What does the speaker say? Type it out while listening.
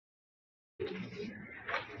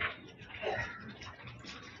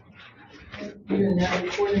You're now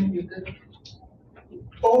recording, you good?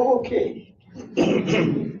 Okay.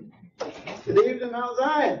 Good evening, Mount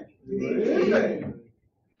Zion. Good evening.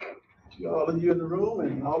 To all of you in the room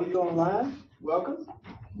and all of you online, welcome.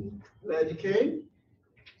 Glad you came.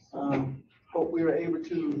 Hope we were able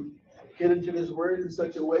to get into this word in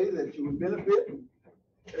such a way that you would benefit.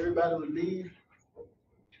 Everybody would leave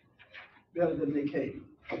better than they came.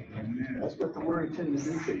 That's what the word tends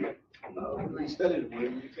to do to you. When you study the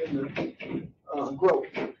word, you tend to grow.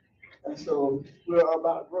 And so we're all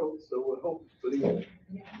about growth, so we're hopefully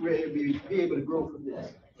we're able to be able to grow from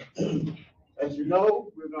this. As you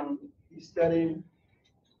know, we're going to be studying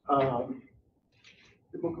the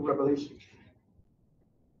book of Revelation.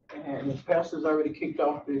 And the pastor's already kicked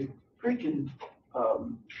off the preaching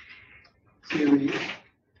series.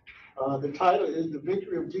 The title is The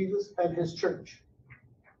Victory of Jesus and His Church.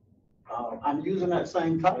 I'm using that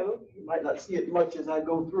same title. You might not see it much as I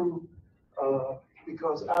go through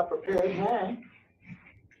because I prepared mine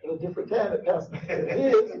at a different time that Pastor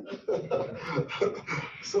is.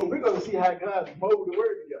 So we're going to see how God mold the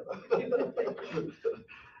word together.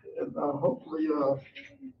 And hopefully,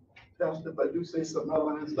 Pastor, if I do say something, I don't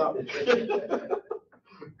want to stop it.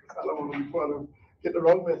 I don't want to be part of get the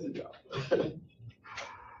wrong message out.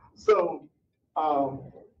 So,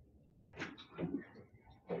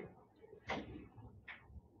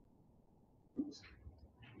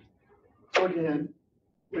 again,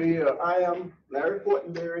 I am Larry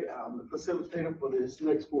Fortenberry. I'm the facilitator for this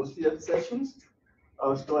next 4 sessions,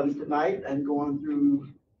 starting tonight and going through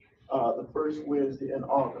the first Wednesday in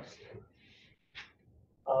August.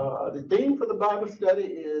 The theme for the Bible study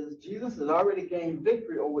is Jesus has already gained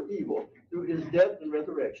victory over evil through his death and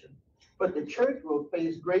resurrection, but the church will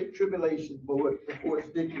face great tribulation before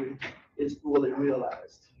its victory is fully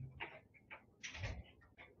realized.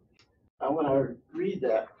 When I read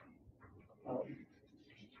that,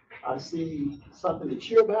 I see something to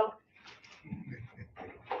cheer about,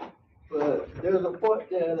 but there's a part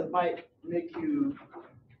there that might make you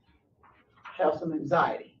have some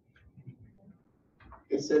anxiety.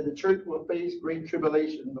 It said the church will face great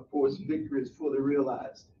tribulation before its victory is fully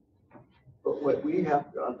realized. But what we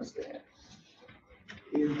have to understand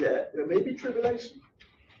is that there may be tribulation,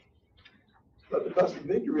 but because the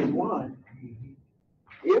victory is won,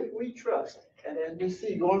 if we trust, and as we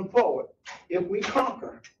see going forward, if we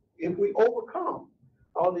conquer, if we overcome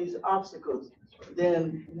all these obstacles,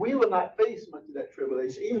 then we will not face much of that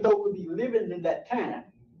tribulation. Even though we'll be living in that time,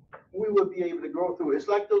 we will be able to go through it. It's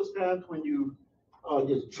like those times when you are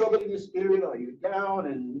just troubled in your spirit or you're down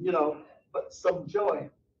and, but some joy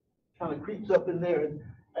kind of creeps up in there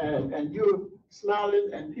and you're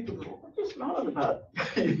smiling and people go, what are you smiling about?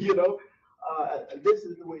 This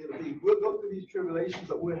is the way it'll be. We'll go through these tribulations,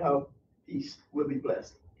 but we'll have peace. We'll be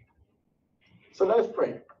blessed. So let's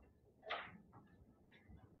pray.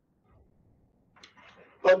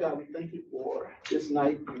 Lord God, we thank you for this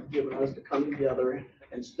night you've given us to come together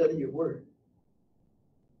and study your word.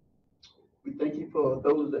 We thank you for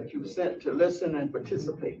those that you've sent to listen and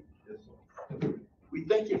participate. We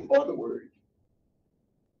thank you for the word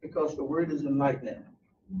because the word is enlightening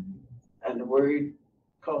and the word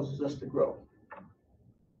causes us to grow.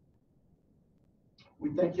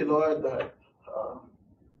 We thank you, Lord, that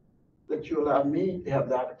you allow me to have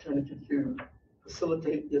the opportunity to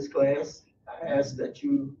facilitate this class. I ask that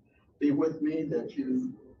you be with me, that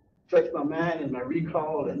you touch my mind and my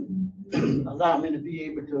recall and allow me to be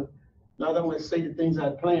able to not only say the things I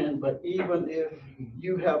planned, but even if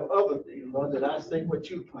you have other things, Lord, that I say what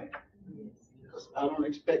you planned. Because I don't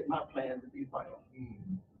expect my plan to be final.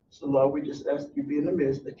 So, Lord, we just ask you be in the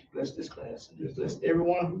midst, that you bless this class, and just bless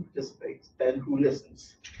everyone who participates and who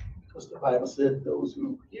listens. Because the Bible said those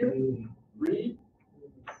who hear, read,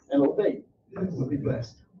 and obey will be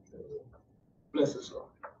blessed. Bless us, Lord.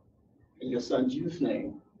 In your son Jesus'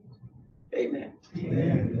 name, amen.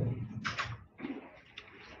 Amen.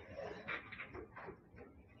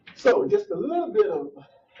 So just a little bit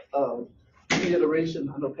of reiteration.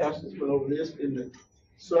 I know pastors went over this in the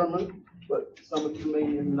sermon, but some of you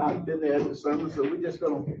may have not been there at the sermon, so we're just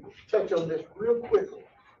going to touch on this real quickly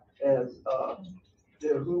as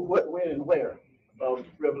the who, what, when, and where of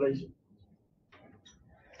Revelation.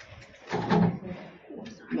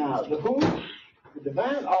 Now, the who, the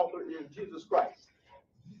divine author is Jesus Christ.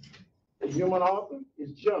 The human author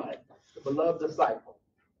is John, the beloved disciple.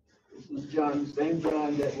 This is John, the same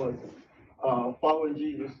John that was following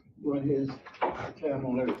Jesus during his time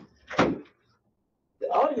on earth. The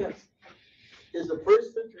audience is the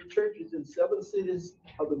first century churches in 7 cities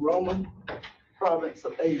of the Roman province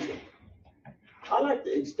of Asia. I like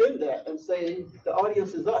to extend that and say the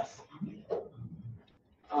audience is us.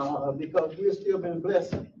 Because we're still been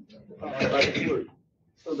blessed by the word.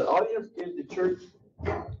 So the audience is the church,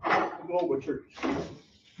 the global church.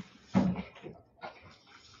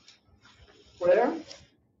 Where?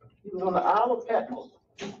 He was on the Isle of Patmos,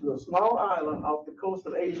 a small island off the coast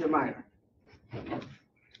of Asia Minor.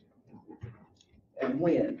 And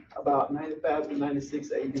when? About 95 to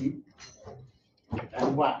 96 AD.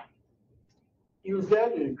 And why? He was there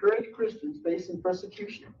to encourage Christians facing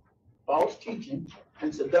persecution, false teaching,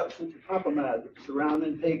 and seduction to compromise with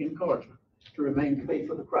surrounding pagan culture to remain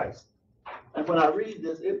faithful to Christ. And when I read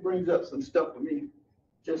this, it brings up some stuff for me,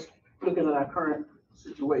 just looking at our current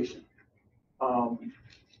situation.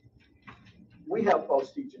 We have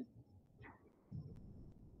false teaching.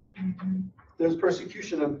 There's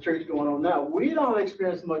persecution of the church going on now. We don't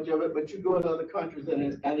experience much of it, but you go in other countries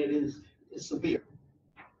and it is severe.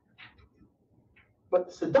 But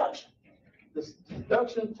the seduction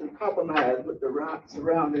to compromise with the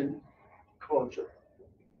surrounding culture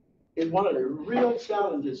is one of the real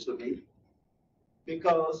challenges for me,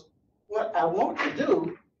 because what I want to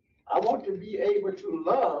do, I want to be able to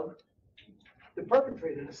love the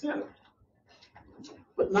perpetrator, the sinner,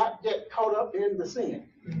 but not get caught up in the sin.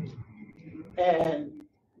 And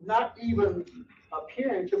not even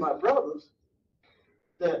appearing to my brothers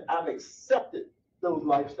that I've accepted those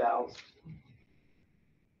lifestyles,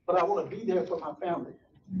 but I want to be there for my family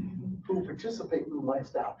who participate in those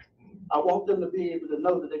lifestyles. I want them to be able to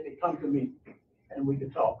know that they can come to me and we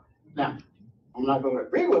can talk. Now, I'm not going to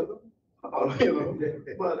agree with them,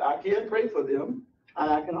 but I can pray for them,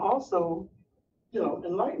 and I can also,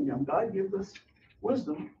 enlighten them. God gives us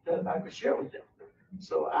wisdom that I can share with them.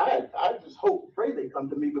 So I just pray they come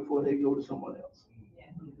to me before they go to someone else.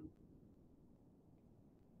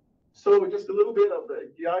 So just a little bit of the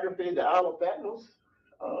geography of the Isle of Patmos.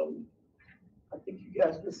 I think you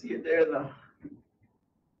guys can see it there in the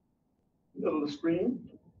middle of the screen.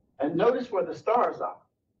 And notice where the stars are.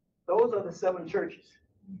 Those are the 7 churches.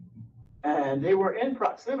 And they were in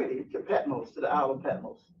proximity to Patmos, to the Isle of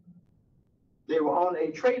Patmos. They were on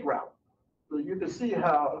a trade route. So you can see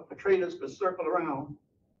how the traders could circle around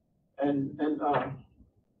and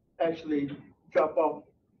actually drop off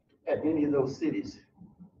at any of those cities.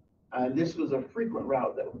 And this was a frequent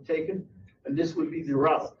route that was taken, and this would be the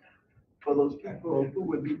route for those people who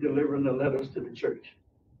would be delivering the letters to the church.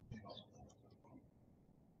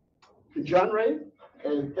 The genre,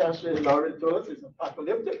 as Pastor has already told us, is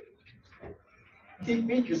apocalyptic. Key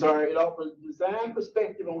features are it offers design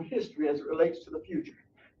perspective on history as it relates to the future.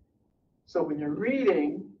 So when you're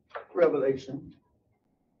reading Revelation,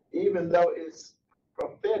 even though it's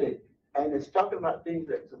prophetic and it's talking about things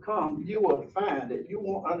that to come, you will find that you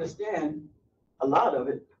won't understand a lot of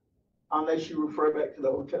it unless you refer back to the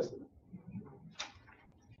Old Testament.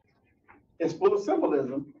 It's full of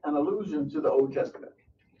symbolism and allusion to the Old Testament.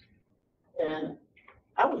 And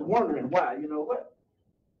I was wondering why,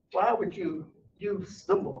 why would you use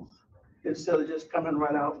symbols instead of just coming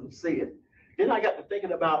right out and say it? Then I got to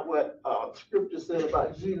thinking about what scripture said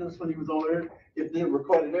about Jesus when he was on earth. If they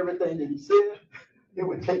recorded everything that he said, it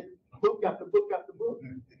would take book after book after book.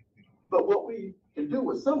 But what we can do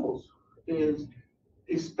with symbols is,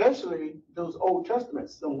 especially those Old Testament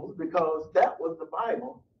symbols, because that was the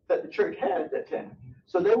Bible that the church had at that time.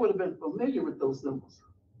 So they would have been familiar with those symbols.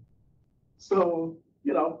 So,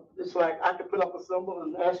 it's like I could put up a symbol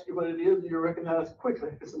and ask you what it is, and you recognize it quickly.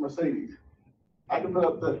 It's a Mercedes. I can put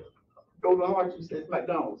up the Golden Arch and say it's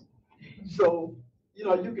McDonald's. So, you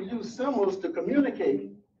can use symbols to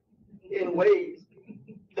communicate in ways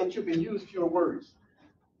that you can use fewer words.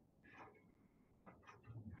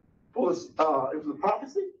 It was a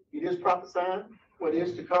prophecy. It is prophesying what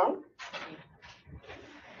is to come.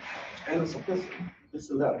 And it's a epistle. It's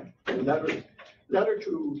a letter. Letter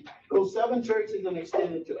to those 7 churches and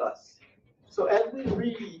extended to us. So as we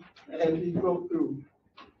read and we go through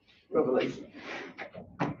Revelation,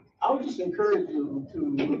 I would just encourage you to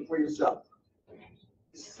look for yourself.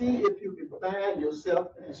 See if you can find yourself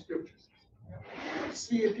in the scriptures.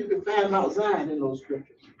 See if you can find Mount Zion in those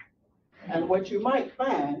scriptures. And what you might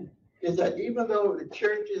find is that even though the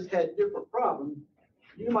churches had different problems,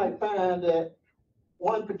 you might find that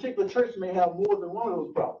one particular church may have more than one of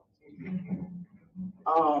those problems.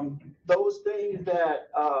 Those things that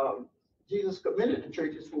Jesus committed the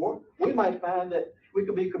churches for, we might find that we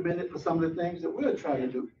could be committed for some of the things that we're trying to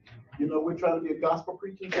do. We're trying to be a gospel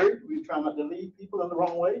preaching church. We're trying not to lead people in the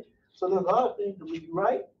wrong way. So there's a lot of things that we do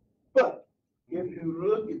right. But if you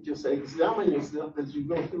look at just examine yourself as you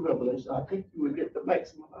go through Revelation, I think you will get the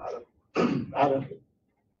maximum out of it.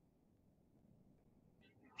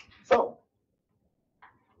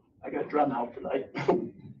 got dry mouth tonight.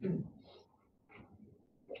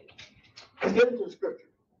 Let's get into the scripture.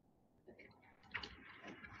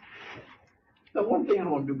 Now, one thing I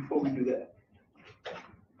want to do before we do that,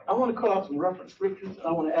 I want to call out some reference scriptures.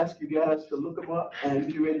 I want to ask you guys to look them up and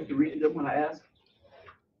be ready to read them when I ask.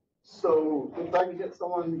 So if I can get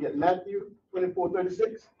someone to get Matthew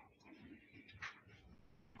 24:36.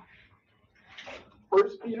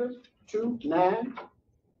 1 Peter 2:9.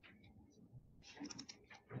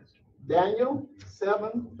 Daniel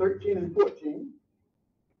 7:13 and 14.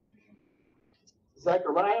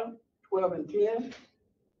 Zechariah 12 and 10.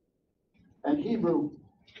 And Hebrew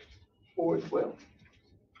 4:12.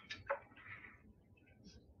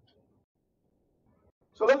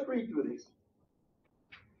 So let's read through these.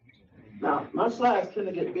 Now, my slides tend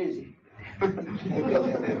to get busy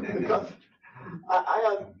because I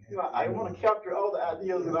have, I want to capture all the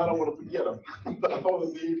ideas and I don't want to forget them. But I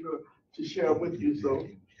want to be able to share them with you, so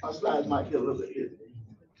my slides might get a little bit busy.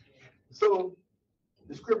 So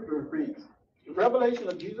the scripture reads, the revelation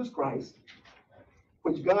of Jesus Christ,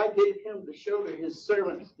 which God gave him to show to his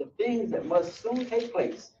servants the things that must soon take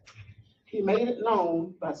place. He made it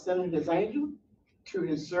known by sending his angel to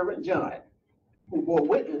his servant John, who bore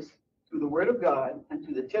witness to the word of God and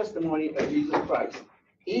to the testimony of Jesus Christ,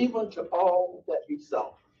 even to all that he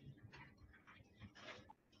saw.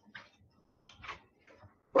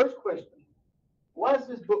 First question, why is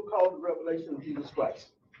this book called The Revelation of Jesus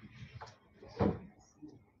Christ?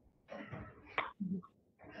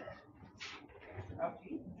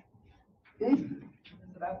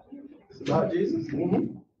 It's about Jesus.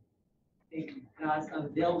 Mm-hmm. God's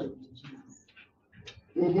unveiling to Jesus.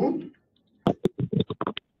 Mm-hmm.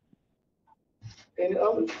 Any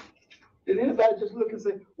others? Did anybody just look and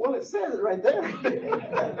say, well, it says it right there?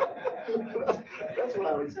 That's what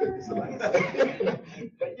I was expecting somebody to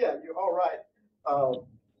say. But yeah, you're all right.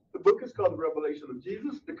 The book is called The Revelation of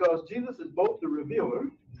Jesus because Jesus is both the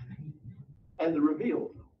revealer and the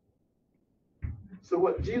revealed. So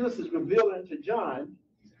what Jesus is revealing to John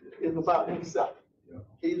is about himself.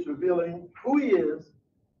 He's revealing who he is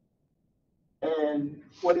and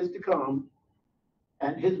what is to come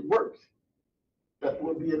and his works that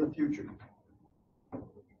will be in the future.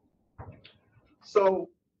 So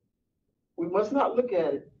we must not look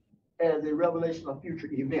at it as a revelation of future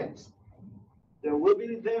events. There will be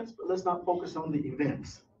events, but let's not focus on the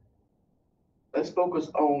events. Let's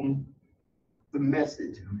focus on the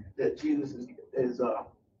message that Jesus is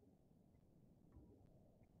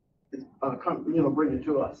bringing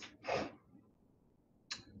to us.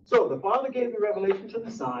 So the Father gave the revelation to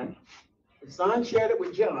the Son. The Son shared it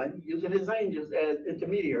with John, using his angels as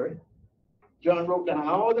intermediary. John wrote down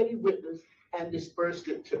all that he witnessed and dispersed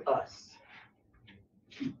it to us.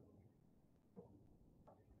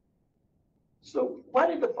 So why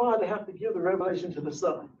did the Father have to give the revelation to the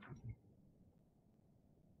Son?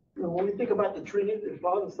 When we think about the Trinity, the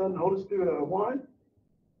Father, Son, and Holy Spirit are one.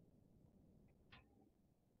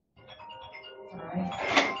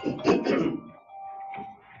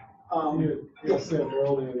 It said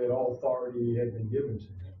earlier that all authority had been given to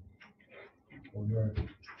him on earth.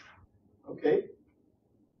 Okay.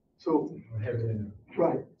 So, On heaven and earth.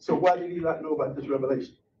 right. So why did he not know about this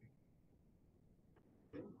revelation?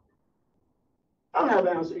 I don't have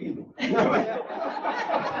an answer either.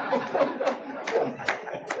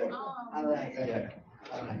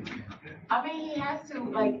 I mean, he has to,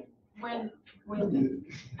 like, when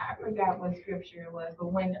I forgot what scripture it was,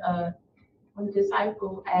 but when the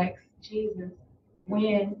disciple asked Jesus,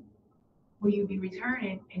 when will you be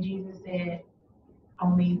returning? And Jesus said,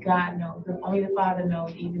 only God knows, only the Father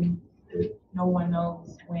knows, even no one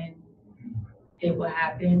knows when it will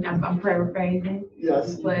happen. I'm paraphrasing.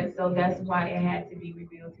 Yes. But so that's why it had to be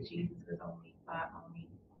revealed to Jesus, because only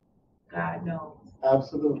God knows.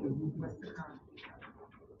 Absolutely. What's to come.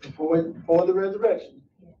 Before the resurrection,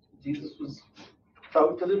 Jesus was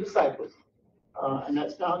talking to the disciples. And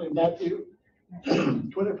that's found in Matthew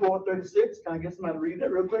 24:36. Can I get somebody to read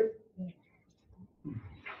that real quick?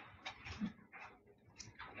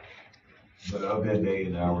 But of that day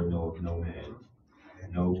and hour knoweth no man,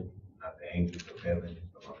 and no, not the angels of heaven,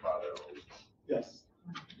 but my Father only. Yes.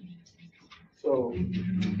 So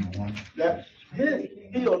that did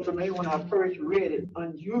feel to me when I first read it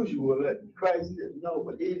unusual that Christ didn't know,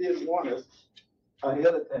 but he did warn us ahead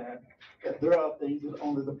of time that there are things that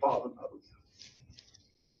only the Father knows.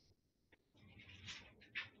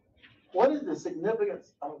 What is the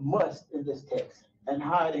significance of must in this text and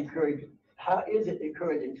how is it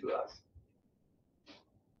encouraging to us?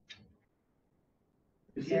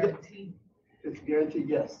 You see that? Guaranteed. It's guaranteed,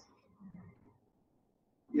 yes.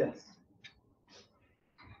 Yes.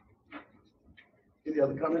 Any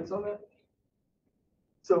other comments on that?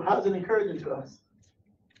 So how's it encouraging to us?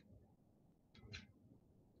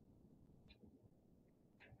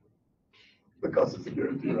 Because it's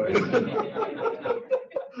encouraging, right?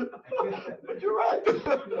 But you're right.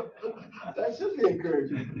 That should be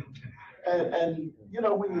encouraging. And, you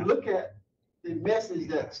know, when you look at the message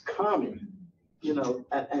that's coming, you know,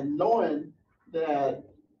 and knowing that,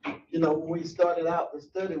 you know, when we started out the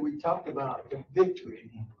study, we talked about the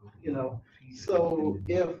victory, you know. So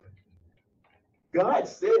if God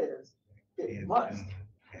says it must,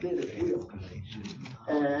 then it will.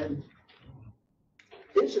 And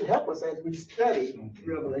it should help us as we study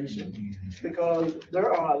Revelation, because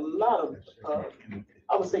there are a lot of,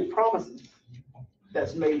 I would say, promises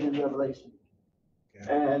that's made in Revelation.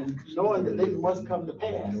 And knowing that they must come to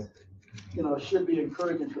pass, you know, should be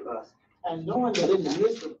encouraging to us. And knowing that in the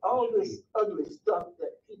midst of all this ugly stuff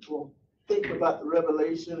that people think about the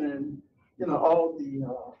Revelation and, you know, all the,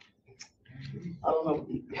 I don't know,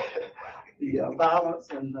 the violence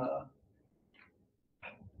and,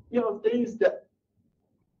 you know, things that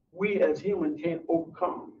we as humans can't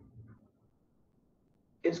overcome,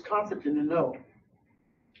 it's comforting to know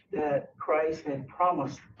that Christ had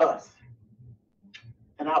promised us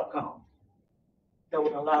an outcome that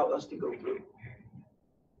would allow us to go through.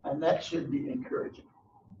 And that should be encouraging.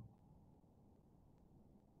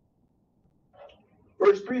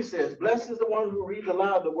 Verse 3 says, "Blessed is the one who reads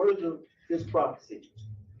aloud the words of this prophecy,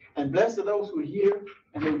 and blessed are those who hear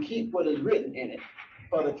and who keep what is written in it,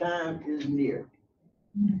 for the time is near."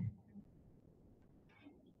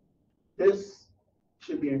 This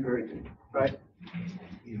should be encouraging, right?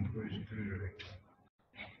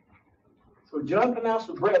 So John pronounced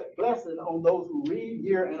a blessing on those who read,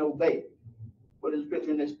 hear, and obey what is written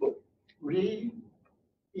in this book. Read,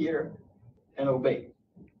 hear, and obey.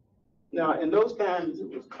 Now, in those times, it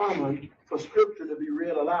was common for scripture to be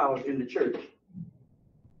read aloud in the church.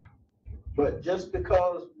 But just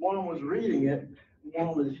because one was reading it,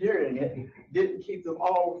 one was hearing it, didn't keep them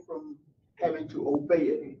all from having to obey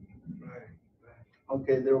it.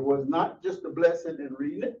 Okay, there was not just a blessing in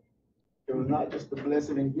reading it. There was not just a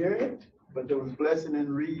blessing in hearing it, but there was blessing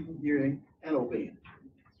in reading, hearing, and obeying.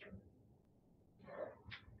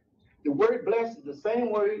 The word blessed is the same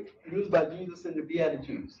word used by Jesus in the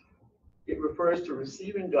Beatitudes. It refers to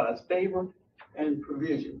receiving God's favor and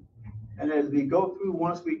provision. And as we go through,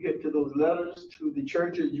 once we get to those letters to the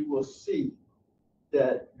churches, you will see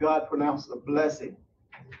that God pronounced a blessing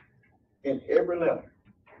in every letter.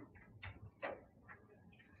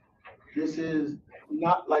 This is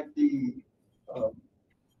not like the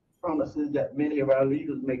promises that many of our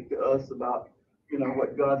leaders make to us about, you know,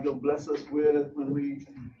 what God will bless us with when we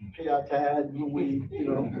pay our tithes, when we, you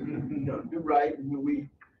know, do right, and when we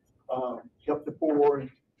help the poor.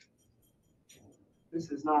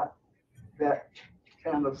 This is not that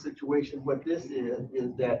kind of situation. What this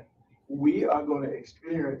is that we are going to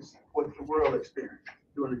experience what the world experienced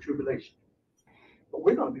during the tribulation. But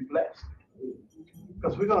we're going to be blessed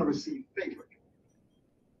because we're going to receive favor.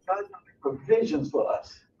 God's going to make provisions for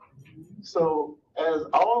us. So as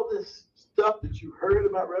all this stuff that you heard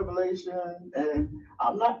about Revelation, and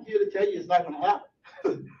I'm not here to tell you it's not going to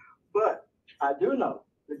happen, but I do know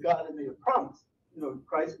that God has made a promise. You know,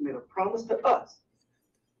 Christ made a promise to us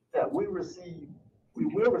that we will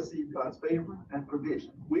receive God's favor and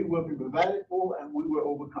provision. We will be provided for and we will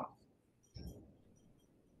overcome.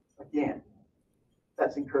 Again,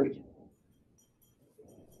 that's encouraging.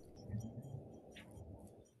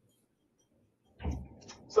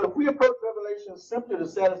 So if we approach Revelation simply to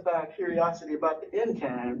satisfy our curiosity about the end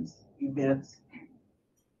times events,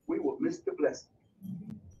 we will miss the blessing.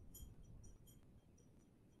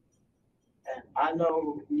 And I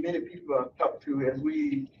know many people I've talked to as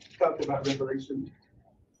we talked about Revelation,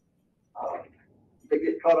 they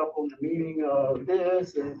get caught up on the meaning of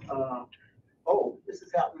this and, oh, this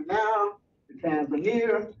is happening now, the times are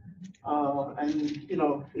near, and, you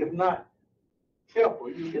know, if not careful,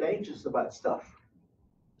 you get anxious about stuff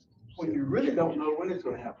when you really don't know when it's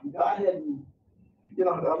going to happen. God hadn't, you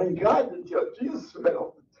know, I mean, God didn't tell Jesus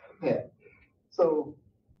about that. So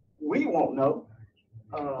we won't know.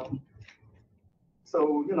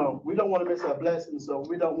 So, you know, we don't want to miss our blessings, so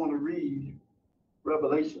we don't want to read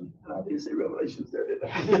Revelation. I didn't say Revelations there, did I?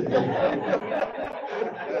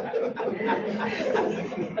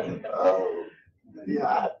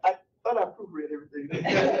 Yeah, I thought I proofread everything.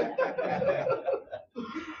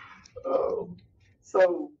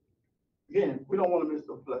 So, again, we don't want to miss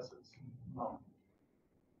those blessings.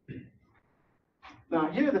 Now,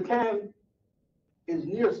 here the time is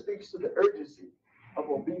near speaks to the urgency of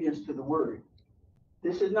obedience to the word.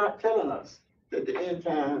 This is not telling us that the end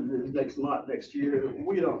time is next month, next year.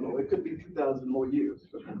 We don't know. It could be 2,000 more years.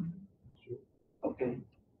 Okay,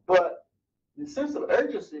 but the sense of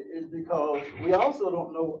urgency is because we also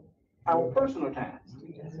don't know our personal times.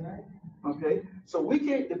 That's right. Okay, so we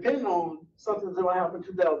can't depend on something that's gonna happen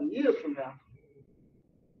 2,000 years from now.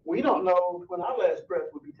 We don't know when our last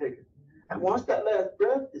breath will be taken. And once that last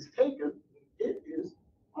breath is taken, it is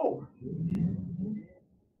over.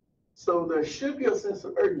 So there should be a sense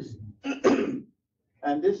of urgency.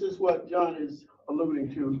 And this is what John is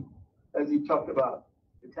alluding to as he talked about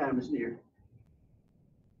the time is near.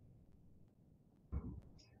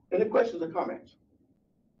 Any questions or comments?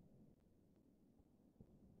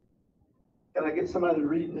 Can I get somebody to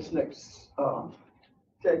read this next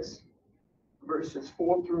text, verses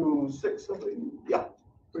 4 through 6, I believe? Yeah,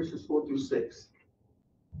 verses 4 through 6,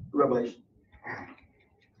 Revelation.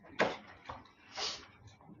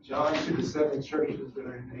 John, to the seven churches that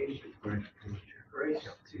are in Asia, grace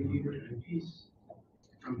to you and peace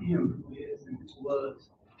from him who is and who was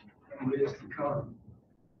and who is to come,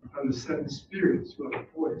 and from the seven spirits who are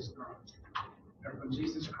before his throne, and from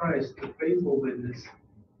Jesus Christ, the faithful witness,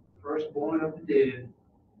 firstborn of the dead,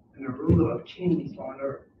 and the ruler of kings on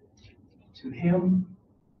earth. To him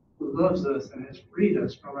who loves us and has freed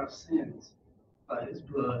us from our sins by his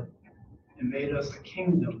blood, and made us a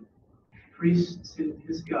kingdom, priests to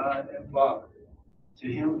his God and Father. To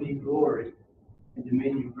him be glory and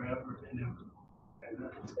dominion forever and ever.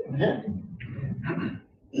 Amen.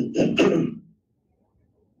 Amen.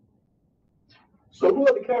 So who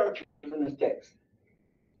are the characters in this text?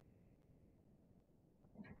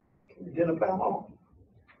 Can you identify them all?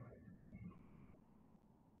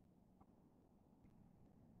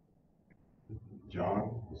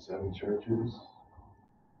 John, the seven churches,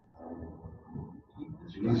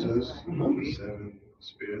 Jesus, the seven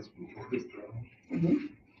spirits before his throne. Mhm.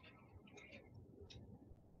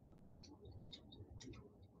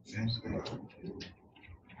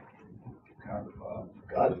 God the Father.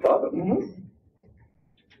 God the Father.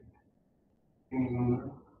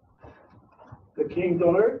 Mhm. The kings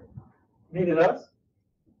on earth, meaning us.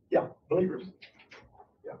 Yeah, believers.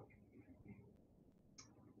 Yeah.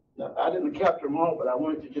 Now, I didn't capture them all, but I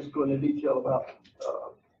wanted to just go into detail about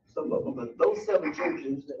some of them. But those seven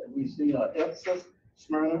churches that we see are Ephesus,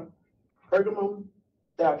 Smyrna, Pergamum,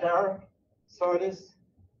 Thyatira, Sardis,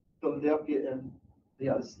 Philadelphia, and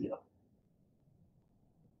Laodicea.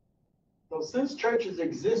 So since churches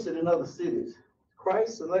existed in other cities,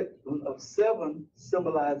 Christ's selection of seven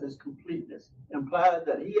symbolizes completeness, implies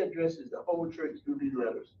that he addresses the whole church through these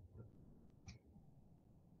letters.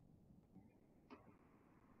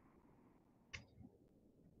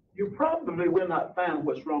 You probably will not find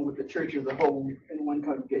what's wrong with the church as a whole in one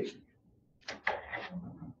congregation.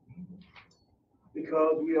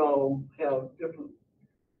 Because we all have different,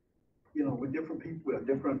 we're different people, we have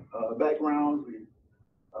different backgrounds. If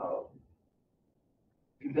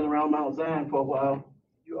you've been around Mount Zion for a while,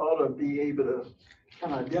 you ought to be able to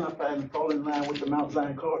kind of identify and fall in line with the Mount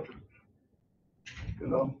Zion culture,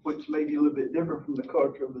 which may be a little bit different from the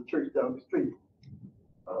culture of the church down the street.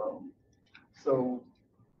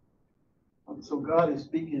 So God is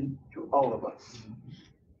speaking to all of us.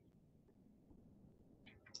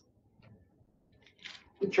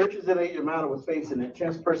 The churches in Asia Minor was facing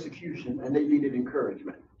intense persecution and they needed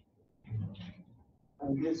encouragement.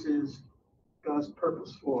 And this is God's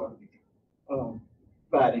purpose for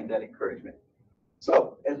providing that encouragement.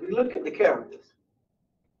 So, as we look at the characters,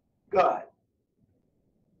 God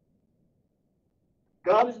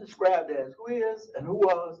is described as who is and who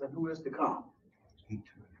was and who is to come.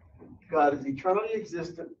 God is eternally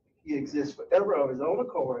existent. He exists forever of his own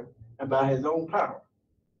accord and by his own power.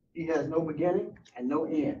 He has no beginning and no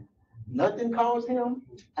end. Nothing caused him,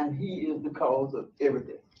 and he is the cause of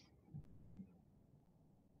everything.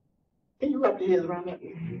 Can you wrap your heads around that?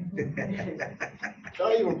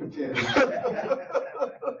 Don't even pretend.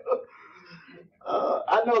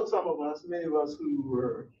 I know some of us, many of us who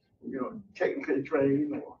were, technically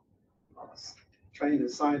trained or trained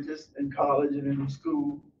as scientists in college and in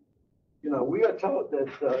school, we are taught that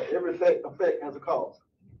every effect has a cause.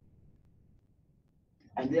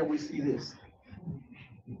 And then we see this.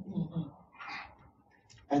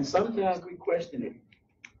 And sometimes we question it.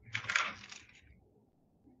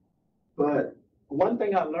 But one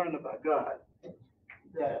thing I learned about God,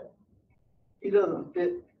 that he doesn't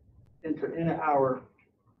fit into any of our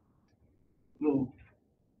little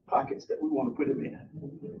pockets that we want to put him in.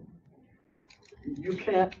 You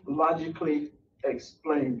can't logically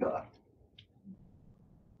explain God.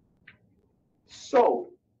 So,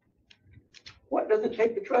 what does it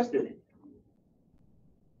take to trust in him?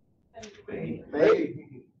 Faith. Faith.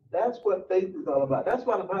 That's what faith is all about. That's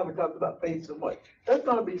why the Bible talks about faith so much. There's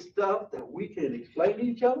gonna be stuff that we can explain to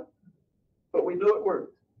each other, but we know it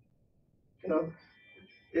works. You know,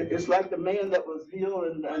 it's like the man that was healed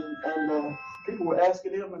and people were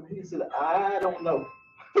asking him and he said, I don't know.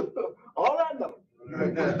 All I know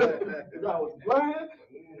is I was blind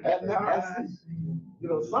and now I see. You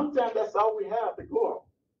know, sometimes that's all we have to go on.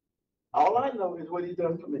 All I know is what he's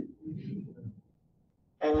done for me.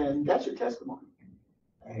 And that's your testimony.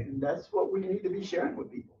 And that's what we need to be sharing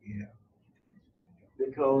with people. Yeah.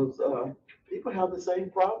 Because people have the same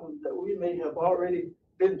problems that we may have already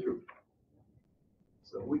been through.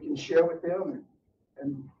 So we can share with them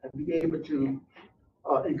and be able to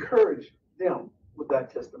encourage them with our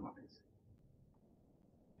testimonies.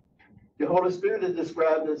 The Holy Spirit is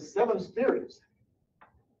described as 7 spirits.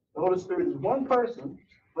 The Holy Spirit is one person,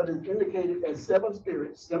 but is indicated as 7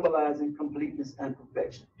 spirits, symbolizing completeness and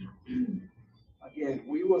perfection. Again,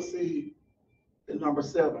 we will see the number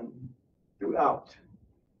 7 throughout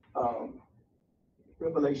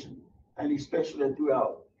Revelation, and especially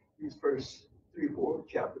throughout these first 3-4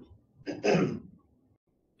 chapters.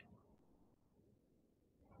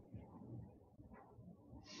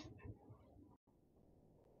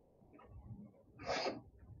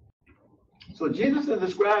 So Jesus is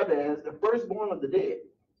described as the firstborn of the dead.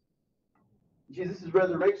 Jesus'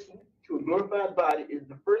 resurrection to a glorified body is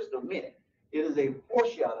the first of many. It is a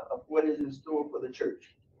foreshadow of what is in store for the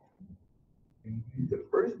church. The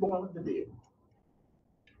firstborn of the dead.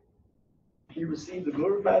 He received a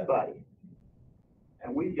glorified body,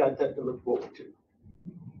 and we've got that to look forward to,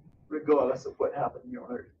 regardless of what happened here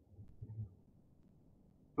on earth,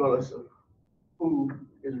 regardless of who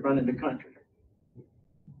is running the country,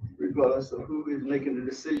 regardless of who is making the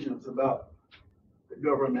decisions about the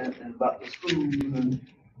government and about the schools and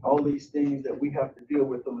all these things that we have to deal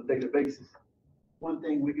with on a daily basis. One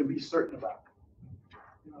thing we can be certain about,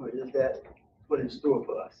 is that what's in store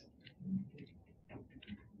for us.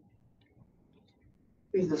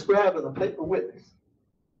 He's described as a faithful witness.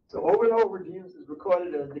 So over and over, Jesus is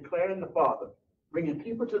recorded as declaring the Father, bringing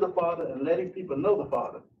people to the Father and letting people know the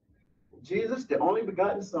Father. Jesus, the only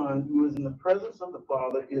begotten Son, who is in the presence of the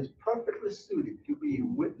Father, is perfectly suited to be a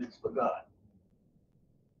witness for God.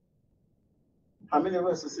 How many of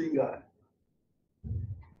us have seen God?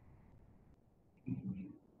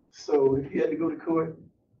 So if you had to go to court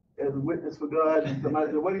as a witness for God, and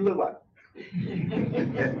somebody said, what do you look like?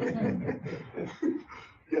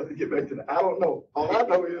 You have to get back to the, I don't know. All I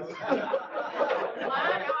know is.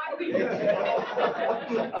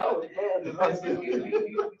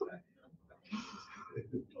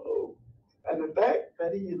 Oh, and the fact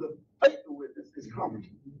that he is a faithful witness is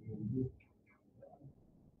comforting.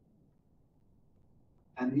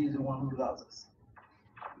 And he's the one who loves us.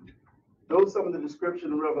 Though some of the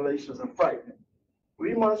description and revelations are frightening,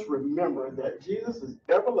 we must remember that Jesus is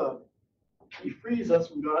ever loving. He frees us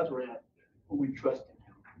from God's wrath when we trust in him.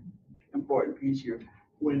 Important piece here,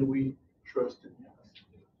 when we trust in him.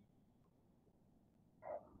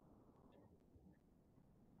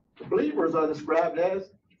 The believers are described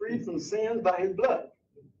as freed from sins by his blood.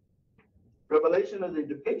 Revelation is a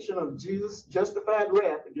depiction of Jesus' justified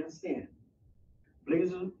wrath against sin.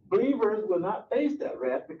 Believers will not face that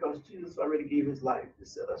wrath because Jesus already gave his life to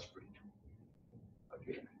set us free.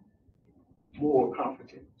 Again, more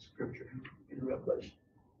comforting scripture in Revelation.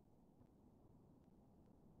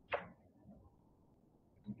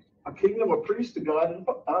 A kingdom of priests to God and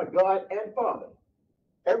Father.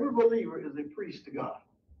 Every believer is a priest to God.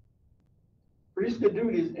 Priestly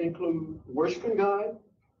duties include worshiping God,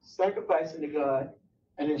 sacrificing to God,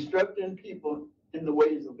 and instructing people in the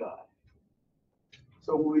ways of God.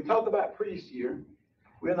 So when we talk about priest here,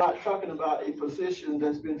 we're not talking about a position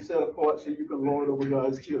that's been set apart so you can lord over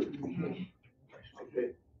God's children.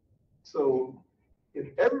 Okay. So if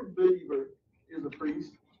every believer is a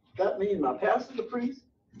priest, that means my pastor's a priest,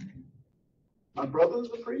 my brother's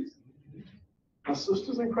a priest, my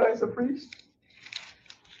sisters in Christ are priests.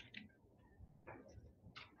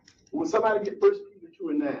 Will somebody get 1 Peter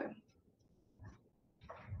 2:9?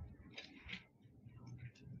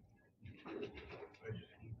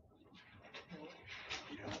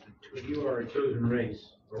 But you are a chosen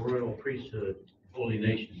race, a royal priesthood, holy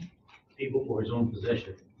nation, people for his own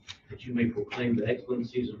possession, that you may proclaim the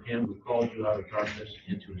excellencies of him who called you out of darkness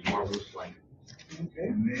into his marvelous light.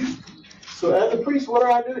 Okay. So as a priest, what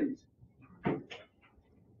are our duties?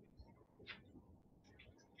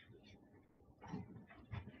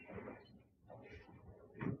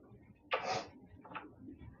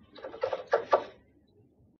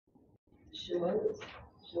 Show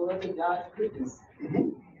us God's goodness.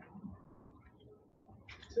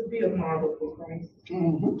 To be a model for Christ.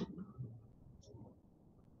 Mhm.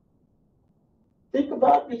 Think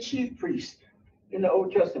about the chief priest in the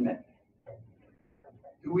Old Testament.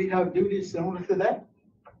 Do we have duties similar to that?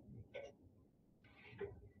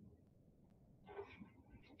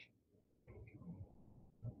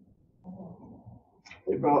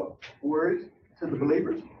 They brought words to the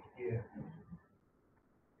believers. Yeah.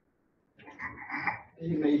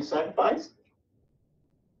 He made sacrifice.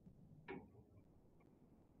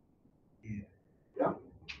 Yeah. Yeah.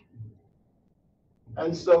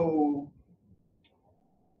 And so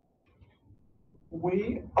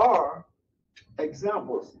we are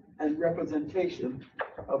examples and representation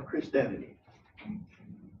of Christianity.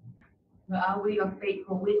 But are we a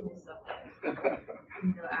faithful witness of that?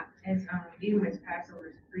 You know, even as Pastor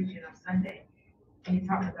was preaching on Sunday, and he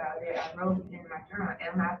talked about it, I wrote it in my journal,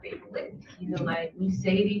 am I a faithful witness? You know, like, we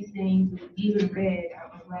say these things, we even read,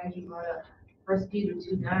 I'm glad you brought up 1 Peter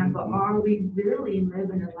 2:9, but are we really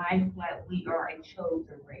living a life like we are a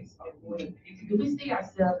chosen race of royal priesthood? Do we see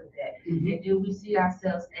ourselves as that? And do we see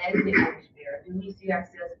ourselves as the image bearer? Do we see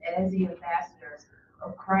ourselves as the ambassadors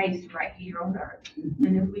of Christ right here on earth?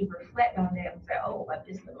 And if we reflect on that and say, oh, I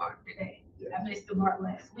missed the mark today. I missed the mark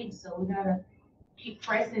last week, so we gotta keep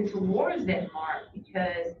pressing towards that mark,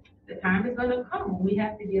 because the time is gonna come when we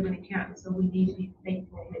have to give an account, so we need to be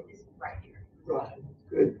faithful witnesses right here. Right,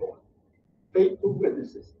 good point. Faithful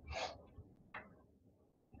witnesses.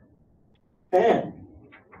 And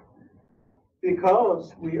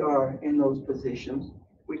because we are in those positions,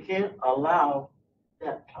 we can't allow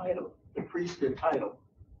that title, the priesthood title,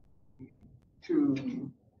 to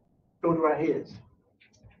go to our heads.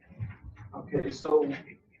 Okay, so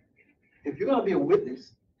if you're gonna be a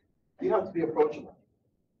witness, you have to be approachable.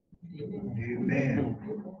 Amen.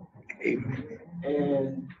 Amen.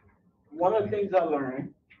 And one of the things I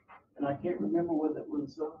learned, and I can't remember whether it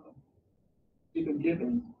was Deacon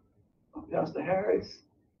Gibbons or Pastor Harris,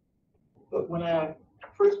 but when I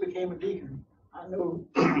first became a deacon, I know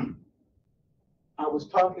I was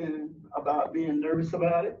talking about being nervous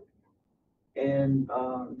about it. And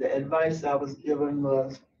the advice I was given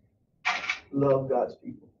was, love God's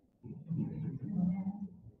people.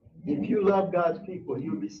 If you love God's people,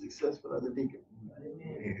 you'll be successful as a deacon.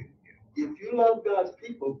 If you love God's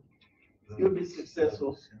people, you'll be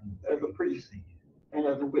successful as a priest and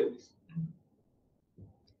as a witness.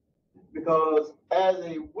 Because as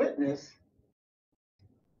a witness,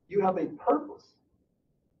 you have a purpose.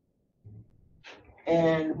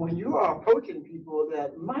 And when you are approaching people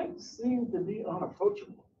that might seem to be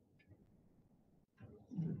unapproachable,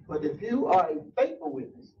 but if you are a faithful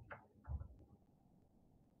witness,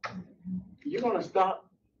 you're going to stop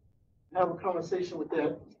and have a conversation with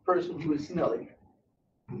that person who is smelly,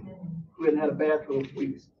 who hadn't had a bath for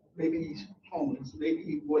weeks. Maybe he's homeless, maybe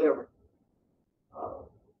he's whatever.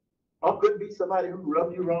 Or could be somebody who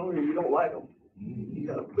rubbed you wrong and you don't like them. You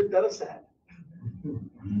got to put that aside.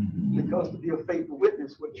 Because to be a faithful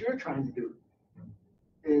witness, what you're trying to do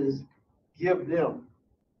is give them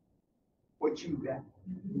what you got.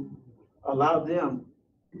 Allow them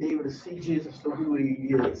to be able to see Jesus for who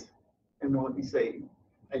he is and want to be saved.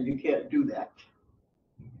 And you can't do that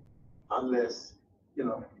unless,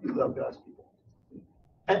 you love God's people.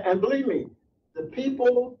 And believe me, the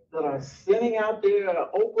people that are sinning out there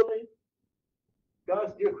openly,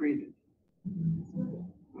 God still created.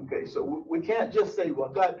 Okay, so we can't just say, well,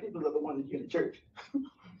 God's people are the ones that get in church.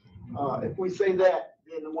 If we say that,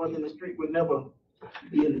 then the ones in the street would never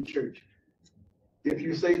be in the church. If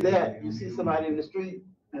you say that, you see somebody in the street,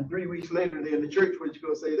 and 3 weeks later they're in the church, what you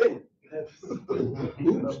gonna say then?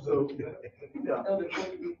 So, yeah.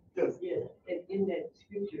 Yes. Yeah, and in that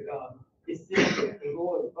scripture, it says that the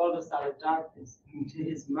Lord brought us out of darkness into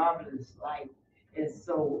his marvelous light. And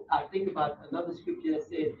so I think about another scripture that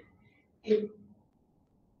said, if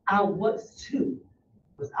I was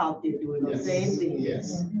out there doing the same thing.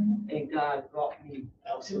 Yes. And God brought me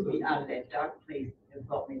Absolutely. out of that dark place and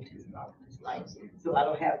brought me into his marvelous light. So I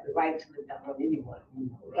don't have the right to look down on anyone.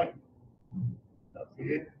 Right.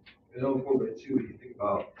 Yeah. Another point that too, you think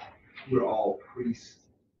about, we're all priests.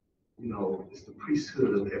 It's the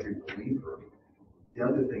priesthood of every believer. The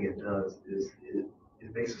other thing it does is it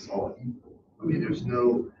makes us all equal. I mean, there's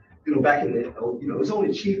no, back in the, it's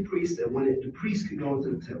only chief priests that the priest could go into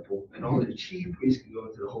the temple and only the chief priest could go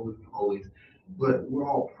into the Holy of Holies. But we're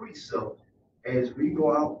all priests, so as we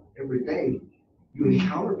go out every day, you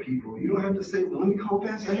encounter people. You don't have to say, well, let me call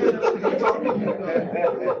Pastor Harris.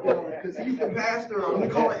 Because he's the pastor, or let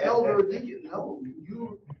me call an elder or deacon. No,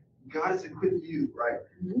 God has equipped you, right?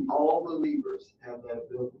 All believers have that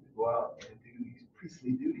ability to go out and do these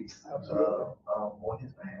priestly duties, Absolutely. on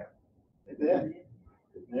his behalf. Amen.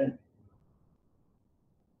 Amen.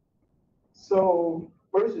 So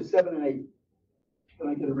verses 7 and 8. Can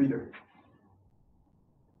I get a reader?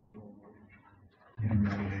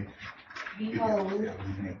 Behold,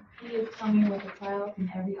 he is coming with the clouds, and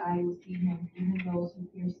every eye will see him, even those who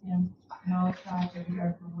pierce him, and all tribes of the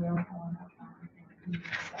earth will wail upon him.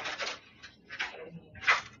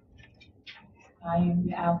 I am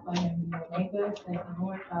the Alpha and the Omega, says the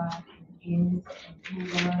Lord God, who is, and who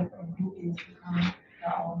was, and who is to come, the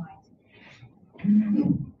Almighty.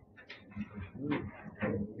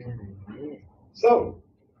 So,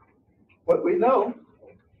 what we know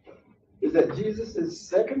is that Jesus'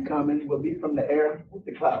 second coming will be from the air with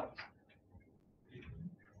the clouds.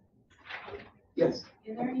 Yes.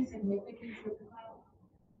 Is there any significance with the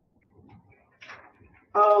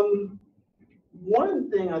cloud? One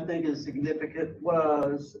thing I think is significant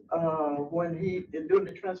was when during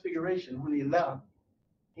the transfiguration, when he left,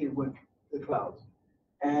 he went to the clouds.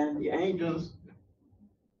 And the angels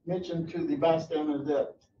mentioned to the bystanders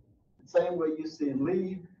that the same way you see him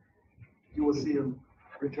leave, you will see him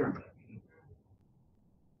return.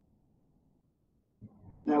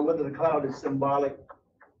 Now, whether the cloud is symbolic,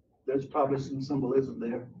 there's probably some symbolism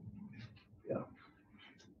there. Yeah.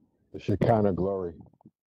 The Shekinah glory.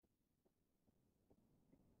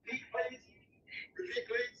 Repeat, please. Repeat,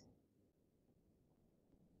 please.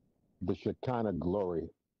 The Shekinah glory.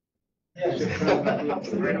 Yes.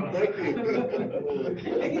 Thank you.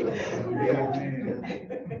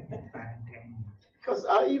 Because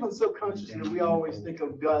I even subconsciously, we always think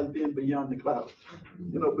of God being beyond the clouds,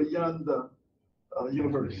 beyond the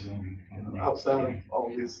universe, outside of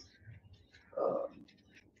all this.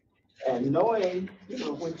 And knowing,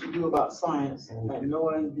 what you do about science and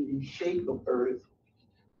knowing the shape of Earth,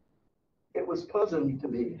 it was puzzling to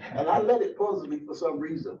me. And I let it puzzle me for some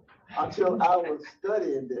reason until I was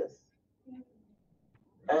studying this.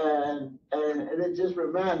 And it just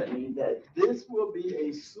reminded me that this will be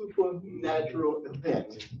a supernatural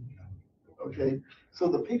event. Okay, so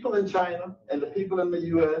the people in China and the people in the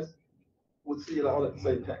U.S. will see it all at the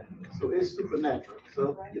same time. So it's supernatural.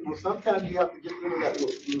 So sometimes you have to get rid of that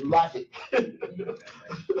logic. How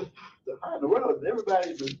in the world?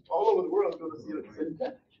 Everybody all over the world is going to see it at the same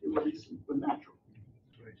time. It will be supernatural.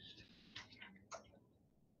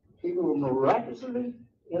 He will miraculously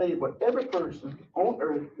enable every person on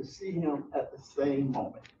earth to see him at the same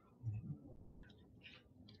moment.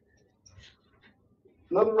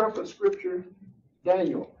 Another reference scripture,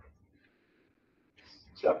 Daniel,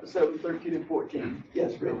 chapter 7, 13 and 14.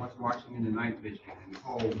 Yes, I Rick. was watching in the night vision, and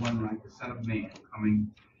behold, one like the Son of Man coming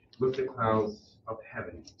with the clouds of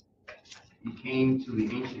heaven. He came to the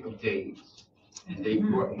Ancient of Days, and they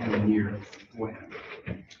brought him near before him.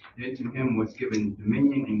 Then to him was given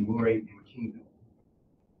dominion and glory and kingdom,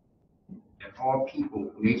 that all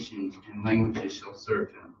people, nations, and languages shall serve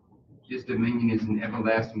him. His dominion is an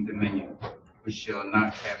everlasting dominion, which shall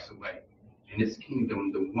not pass away, and his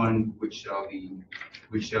kingdom the one which shall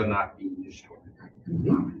not be destroyed.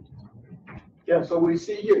 Amen. Yeah, so we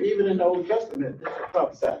see here, even in the Old Testament, this is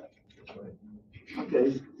prophesied.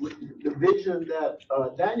 Okay, the vision that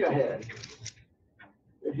Daniel had,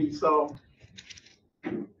 that he saw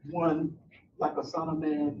one like a son of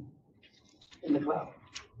man in the cloud.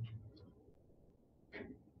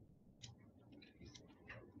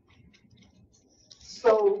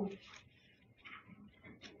 So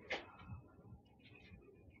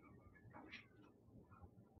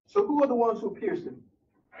who are the ones who pierced him?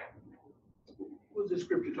 What is this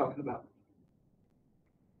scripture talking about?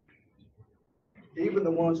 Even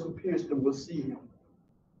the ones who pierced him will see him.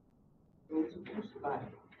 Those who crucified him.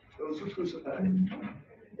 Those who crucified him.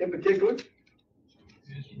 In particular,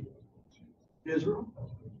 Israel.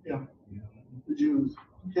 Yeah. The Jews.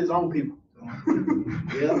 His own people.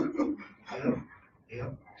 Yeah. Yeah.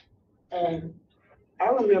 And I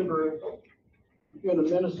remember hearing a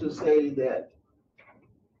minister say that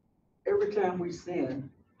every time we sin,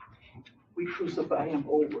 we crucify him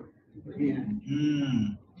over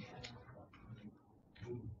again.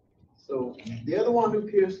 So the other one who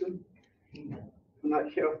pierced him, if we're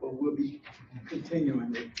not careful, will be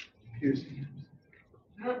continuing to pierce him.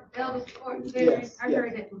 Elder Sport, Yes, I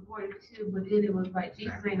heard that before too, but then it was like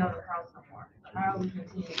Jesus ain't on the cross no more. How are we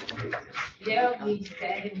continuing? Yeah, we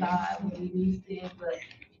standing by when we sin, but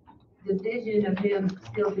the vision of him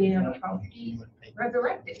still being on the cross, he's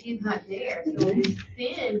resurrected. He's not there. So we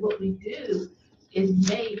sin, what we do is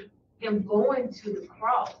make him going to the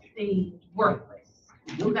cross seem worthless.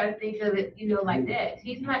 You gotta think of it, like that.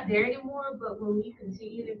 He's not there anymore, but when we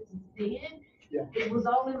continue to sin, Yeah. it was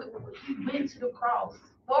only, he went to the cross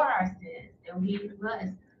for our sins, and we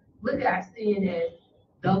must look at our sin as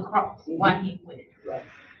the cross, why he went. Right.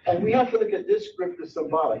 And we have to look at this scripture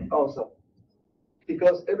symbolic also,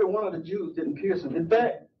 because every one of the Jews didn't pierce him. In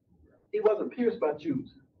fact, he wasn't pierced by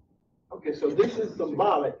Jews. Okay, so this is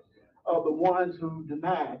symbolic of the ones who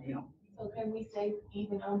denied him. So can we say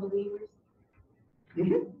even unbelievers?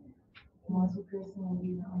 Mhm. The ones who pierced him will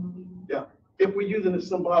be the unbelievers? If we're using it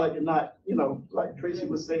symbolic and not, like Tracy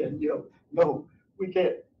was saying, no, we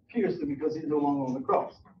can't pierce him because he's no longer on the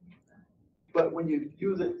cross. But when you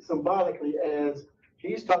use it symbolically as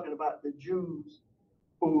he's talking about the Jews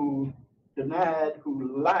who denied,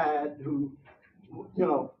 who lied, who,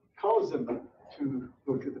 caused them to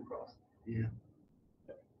go to the cross. Yeah.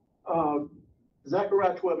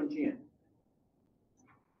 Zechariah 12:10.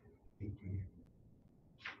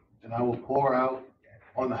 And I will pour out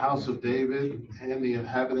on the house of David and the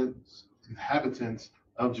inhabitants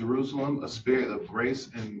of Jerusalem a spirit of grace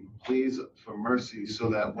and pleas for mercy, so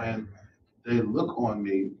that when they look on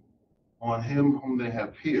me, on him whom they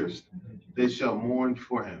have pierced, they shall mourn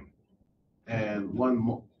for him. And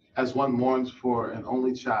as one mourns for an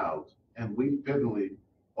only child, and weep bitterly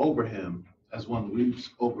over him, as one weeps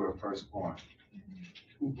over a firstborn.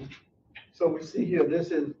 Mhm. So we see here,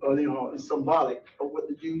 this is, is symbolic of what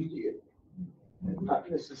the Jews did, and not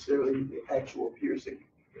necessarily the actual piercing.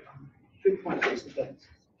 Good point, Jason, thanks.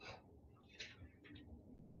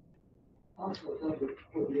 Also,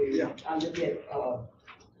 Yeah. I look at,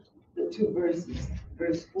 the two verses.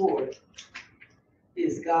 Verse 4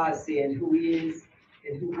 is God saying who he is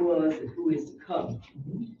and who was and who is to come.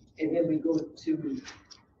 And then we go to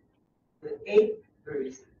the 8th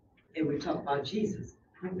verse and we talk about Jesus,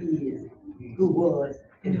 who he is, who was,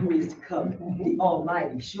 and who is to come, the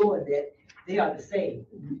Almighty, showing that they are the same.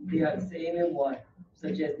 They are the same in one,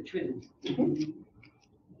 such as the Trinity.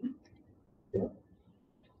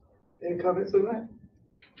 Any comments on that?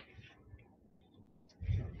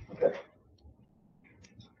 Okay.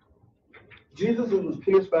 Jesus was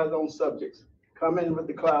pierced by his own subjects. Coming with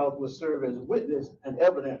the clouds will serve as witness and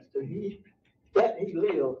evidence that he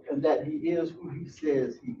lived and that he is who he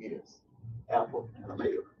says he is. Alpha and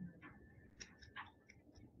Omega.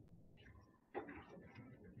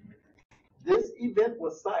 This event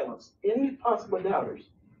was silenced any possible doubters.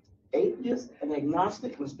 Atheists and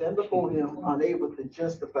agnostic would stand before him unable to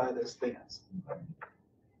justify their stance.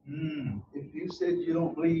 If you said you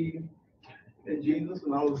don't believe in Jesus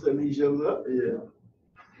and all of a sudden he shows up,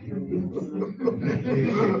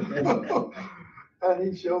 and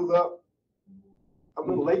he shows up a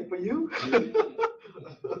little late for you.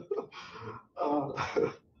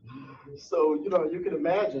 So, you can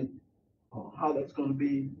imagine how that's going to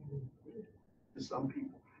be to some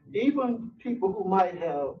people. Even people who might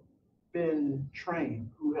have been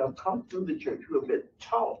trained, who have come through the church, who have been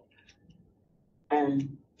taught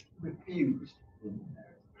and refused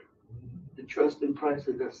to trust in Christ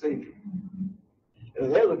as their Savior.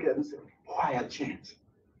 And they look at it and say, boy, I had a chance.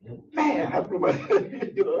 Man, that's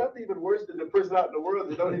even worse than the person out in the world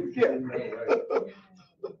that don't even care.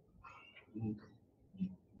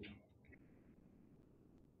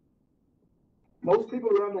 Most people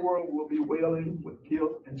around the world will be wailing with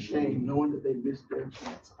guilt and shame, knowing that they missed their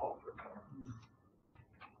chance offered.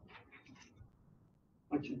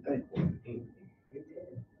 What you think?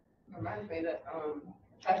 Reminds me that,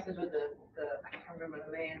 passage with the, I can't remember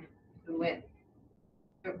the man who went,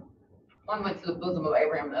 one went to the bosom of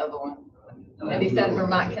Abraham, the other one. And he said,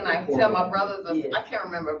 can I tell my brothers, I can't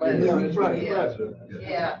remember, but. Yeah, that's right.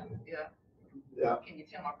 Yeah. Can you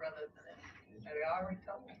tell my brothers? And they already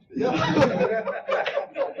told me.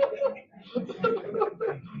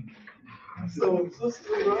 So,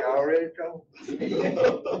 sisters, already told.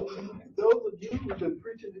 Those of you who've been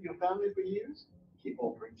preaching to your family for years, keep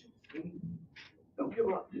on preaching. Don't give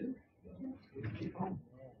up. Keep on.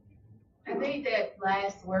 I think that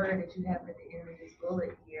last word that you have at the end of this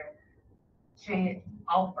bullet here, chance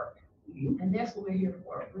offer. And that's what we're here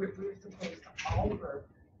for. We're supposed to offer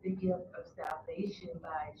the gift of salvation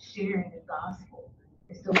by sharing the gospel.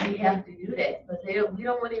 And so we have to do that, but we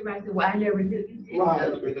don't want anybody to say, well, I never knew you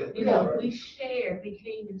did. We shared, we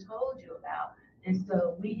came and told you about, and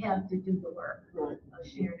so we have to do the work of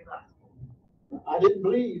sharing the gospel. I didn't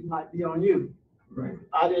believe might be on you. Right.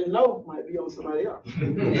 I didn't know might be on somebody else.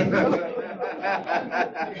 You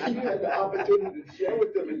had the opportunity to share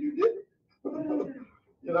with them and you didn't.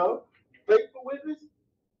 Faithful witness,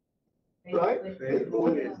 right? Faithful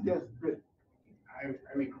witness, yes. I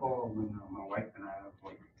recall when my wife and I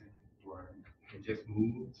had just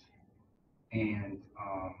moved, and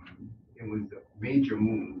it was a major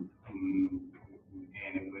move. We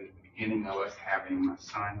beginning of us having my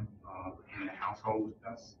son in the household with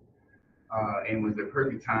us. And was the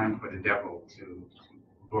perfect time for the devil to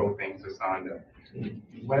blow things asunder.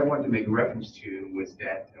 What I wanted to make reference to was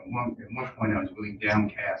that at one point I was really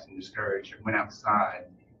downcast and discouraged. I went outside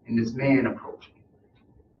and this man approached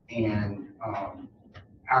me. And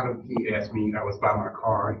he asked me, I was by my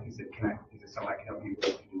car, and he said, is there something I can help you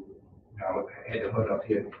with? I had to hood up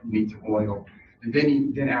here, need some oil. And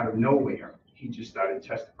then out of nowhere, he just started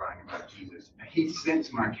testifying about Jesus. And he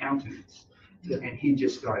sensed my countenance, and he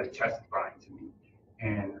just started testifying to me.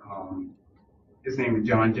 And his name is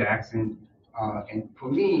John Jackson. And for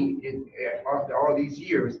me, after all these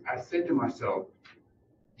years, I said to myself,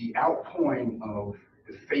 the outpouring of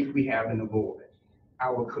the faith we have in the Lord,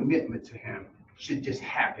 our commitment to him should just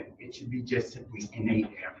happen. It should be just simply innate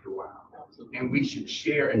after a while. And we should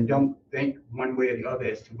share and don't think one way or the other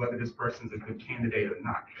as to whether this person's a good candidate or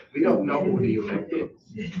not. We don't know who the elect is.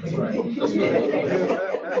 That's right.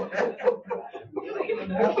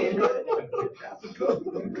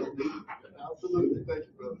 Absolutely. Thank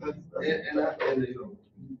you, brother. And you know,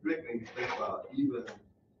 Rick made me think about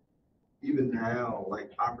even now, like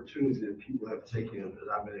opportunities that people have taken that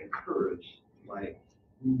I've been encouraged, like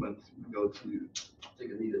we go to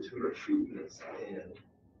take Anita to her treatments, and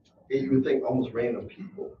you would think almost random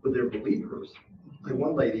people, but they're believers. Like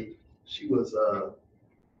one lady, she was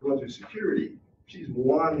going through security. She's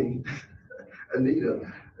wanting Anita,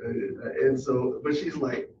 and so, but she's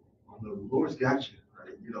like, oh, no, the Lord's got you,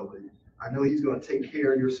 right? You know, I know he's going to take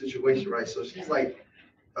care of your situation, right? So she's like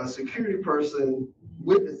a security person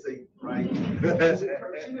witnessing, right?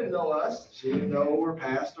 She didn't know us. She didn't know we're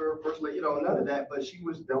pastor, first lady, you know, none of that, but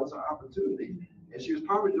that was an opportunity. And she was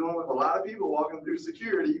probably doing with a lot of people walking through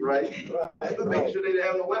security, right? To make sure they didn't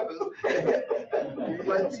have no weapons.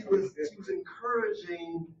 But she was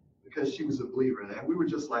encouraging because she was a believer in that. We were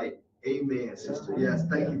just like, amen, sister. Yes,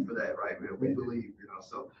 thank you for that, right, man? We believe, you know.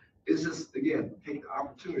 So it's just, again, take the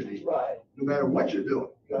opportunity, Right. no matter what you're doing,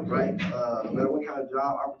 right? No matter what kind of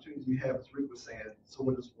job opportunities you have, as Rick was saying,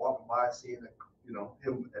 someone just walking by, seeing, you know,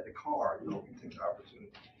 him at the car, you know, you take the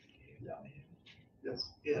opportunity. Yeah.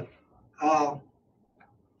 Yes. Yeah.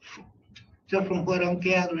 Just from what I'm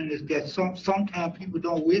gathering is that sometimes people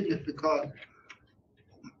don't witness because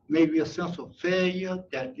maybe a sense of failure,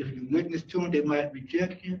 that if you witness to them, they might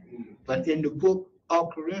reject you. But in the book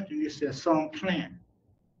of Corinthians, it says some plant,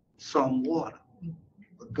 some water,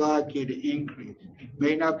 but God gave the increase. It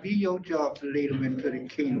may not be your job to lead them into the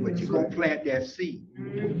kingdom, but you're going to plant that seed.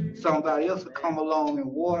 Somebody else will come along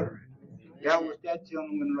and water it. That was that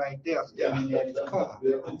gentleman right there standing at his car.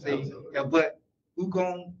 See? Yeah, but who's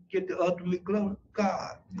going to get the ultimate glory?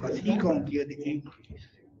 God, because he's going to give the increase.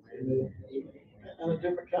 And a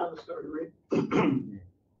different kind of story, Rick.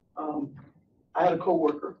 I had a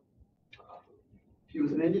coworker. She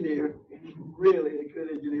was an engineer, really a good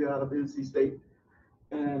engineer out of NC State.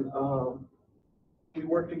 And we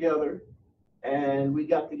worked together, and we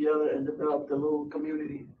got together and developed a little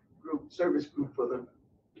community group, service group for the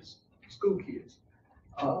school kids,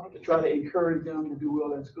 to try to encourage them to do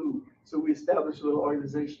well in school. So we established a little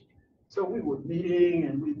organization. So we were meeting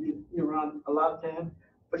and we'd be around a lot of time,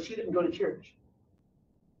 but she didn't go to church.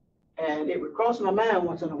 And it would cross my mind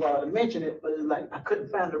once in a while to mention it, but it's like I couldn't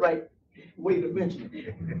find the right way to mention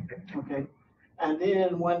it. Okay. And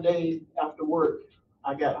then one day after work,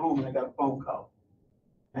 I got home and I got a phone call.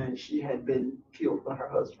 And she had been killed by her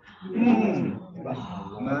husband.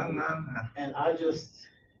 And I just,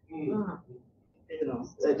 you know,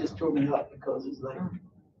 that just tore me up because it's like,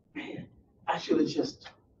 man, I should have just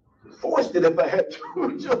forced it if I had to.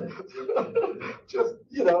 just,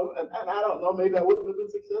 you know, and I don't know, maybe I wouldn't have been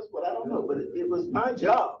successful, I don't know, but it was my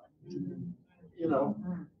job, you know,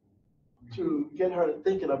 to get her to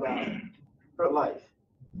thinking about her life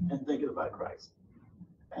and thinking about Christ.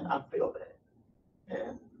 And I feel that.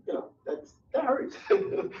 And, you know, that hurts.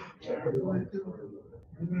 That hurts.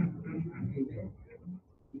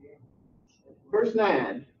 Verse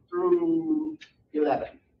 9 through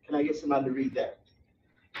 11. Can I get somebody to read that?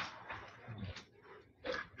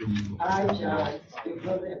 I, John, your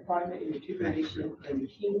brother and partner in the tribulation and the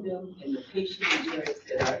kingdom and the patient endurance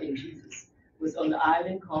that are in Jesus, was on the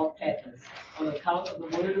island called Patmos on account of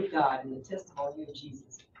the word of God and the testimony of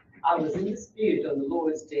Jesus. I was in the Spirit on the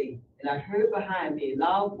Lord's day, and I heard behind me a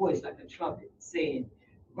loud voice like a trumpet saying,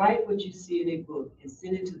 write what you see in a book and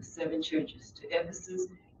send it to the 7 churches, to Ephesus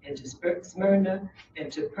and to Smyrna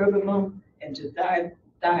and to Pergamum and to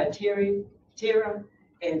Thyatira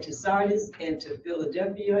and to Sardis and to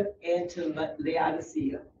Philadelphia and to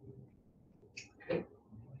Laodicea.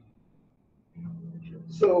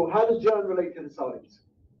 So how does John relate to the Sardis?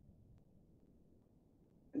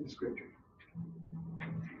 in scripture?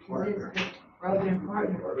 Brother and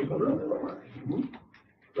partner.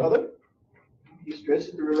 Brother, he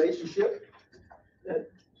stresses the relationship that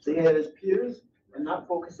they had as peers and not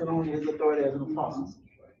focusing on his authority as an apostle.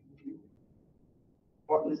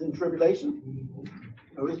 Partners in tribulation.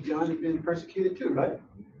 Notice John has been persecuted too, right?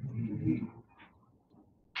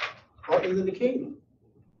 Partners in the kingdom.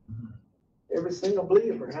 Every single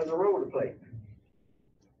believer has a role to play.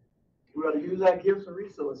 We ought to use our gifts and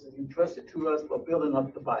resources entrusted to us for building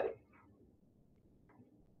up the body.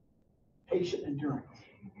 Patient endurance.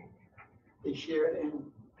 They shared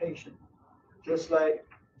in patience. Just like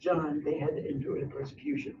John, they had to endure the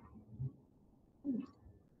persecution.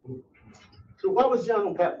 So why was John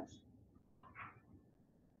on Patmos?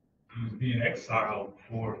 He was being exiled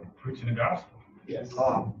for preaching the gospel. Yes.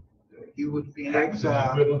 He was being Patmos is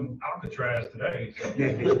exiled. equivalent to Alcatraz today.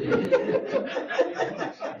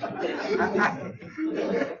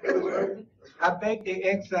 I think they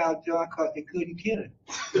exiled John because they couldn't kill him.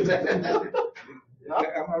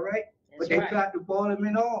 Am I right? But they tried to boil him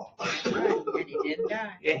in oil. And he didn't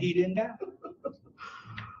die. And he didn't die.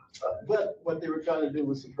 But what they were trying to do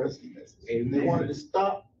was suppress the message. They Amen. wanted to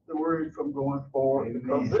stop the word from going forward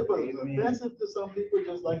because it was Amen. offensive to some people,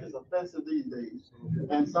 just like it's offensive these days.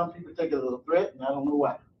 And some people take it as a threat, and I don't know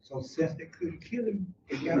why. So since they couldn't kill him,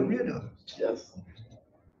 they got rid of him. Yes.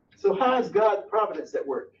 So how is God's providence at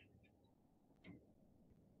work?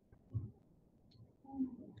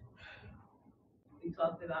 We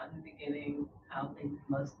talked about in the beginning how things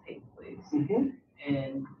must take place. Mhm.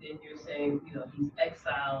 And then you're saying, he's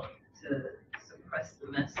exiled to suppress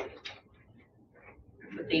the message.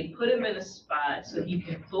 But they put him in a spot so he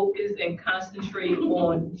can focus and concentrate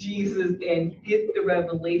on Jesus and get the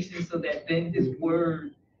revelation so that then his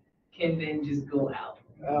word can then just go out.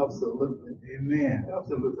 Absolutely. Amen. So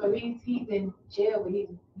Absolutely. he's in jail, but he's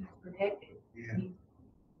protected. Yeah.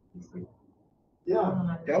 He's-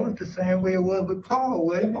 Yeah. That was the same way it was with Paul,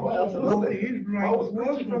 wasn't it? Oh, absolutely. His I right was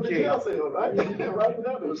preaching from the jail cell, right? Writing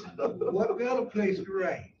others. What better place to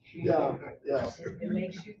write? Yeah, yeah. It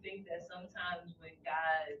makes you think that sometimes when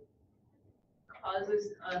God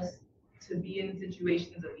causes us to be in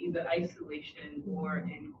situations of either isolation or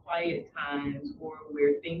in quiet times or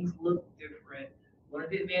where things look different, one of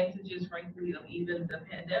the advantages, frankly, of even the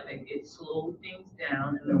pandemic, it slowed things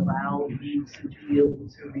down and allowed you to be able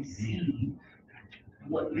to receive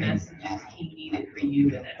what messages he needed for you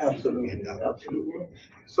in that season. Absolutely, absolutely.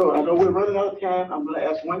 So I know we're running out of time. I'm gonna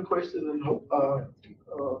ask one question and hope,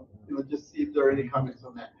 just see if there are any comments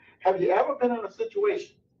on that. Have you ever been in a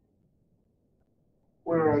situation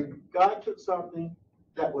where God took something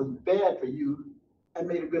that was bad for you and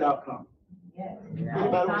made a good outcome? Yes.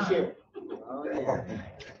 Anybody want to share? Oh, yeah.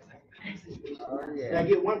 Can I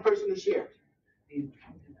get one person to share?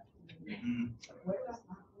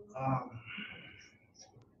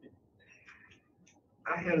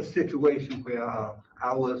 I had a situation where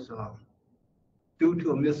I was, due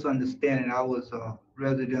to a misunderstanding, I was a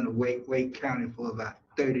resident of Wake County for about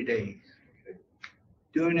 30 days.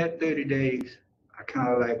 During that 30 days, I kind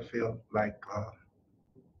of felt like,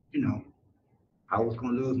 I was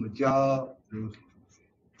gonna lose my job, lose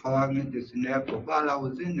apartment, this and that. But while I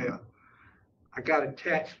was in there, I got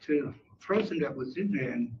attached to a person that was in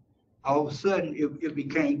there, and all of a sudden it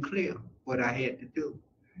became clear what I had to do.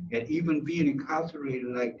 And even being incarcerated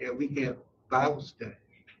like that, we had Bible study.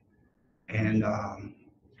 And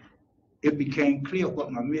it became clear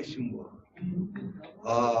what my mission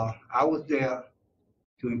was. I was there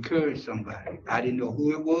to encourage somebody. I didn't know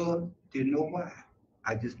who it was, didn't know why.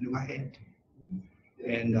 I just knew I had to.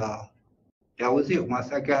 And that was it.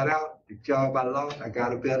 Once I got out, the job I lost, I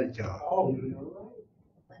got a better job. Oh.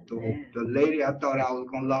 The lady I thought I was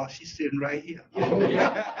gonna lose, she's sitting right here.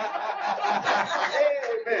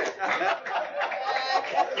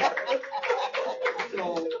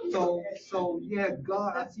 So yeah,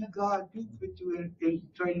 God, I see God do put you in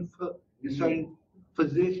certain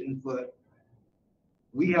positions, but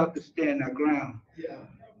we have to stand our ground. Yeah.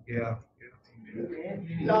 Yeah.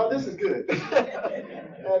 No, this is good.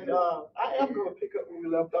 And I am gonna pick up where we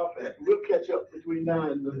left off at. We'll catch up between now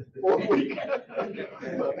and the fourth week.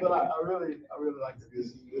 But I really like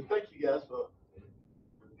this. Thank you guys for,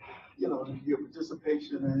 your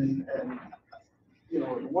participation and the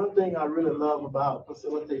one thing I really love about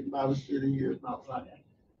facilitating Bible study here at Mount Zion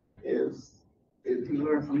is we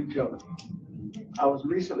learn from each other. I was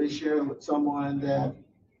recently sharing with someone that,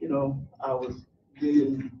 I was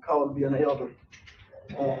being called to be an elder.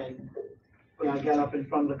 And when I got up in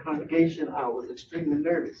front of the congregation, I was extremely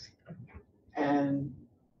nervous. And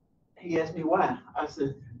he asked me why. I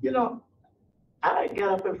said, I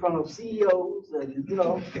got up in front of CEOs and, you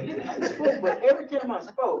know, I spoke, but every time I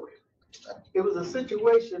spoke, it was a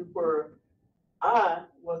situation where I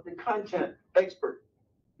was the content expert.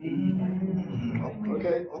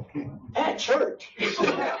 Okay? At church.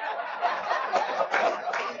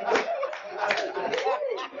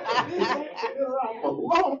 A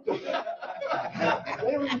long time.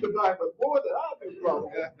 They read the Bible more than I do, brother.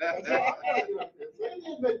 They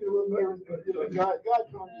didn't make me a little nervous, but you know, God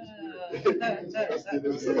comes to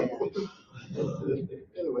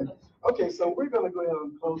Anyway, okay, so we're gonna go ahead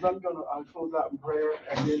and close. I'm gonna close out in prayer,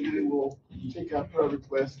 and then we will take our prayer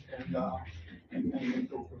request and then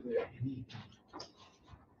go from there.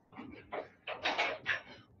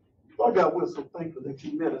 Lord God, we're so thankful that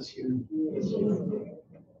you met us here.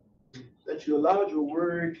 That you allowed your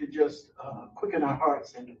word to just quicken our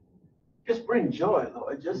hearts and just bring joy,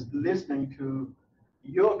 Lord, just listening to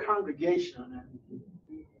your congregation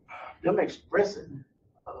and them expressing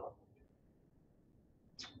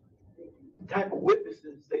the type of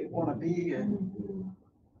witnesses they want to be and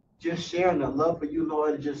just sharing the love for you,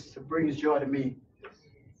 Lord, it just brings joy to me.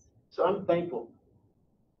 So I'm thankful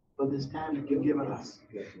for this time that you've given us.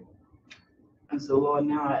 And so, Lord,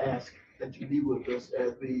 now I ask that you be with us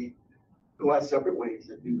as we go our separate ways.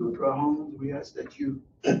 As we go to our homes, we ask that you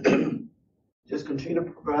just continue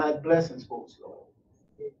to provide blessings for us, Lord.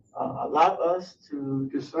 Allow us to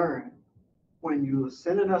discern when you're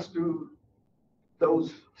sending us through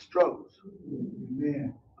those struggles.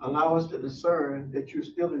 Amen. Allow us to discern that you're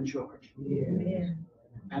still in charge. Amen.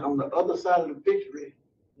 And on the other side of the victory,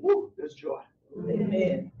 woo, there's joy.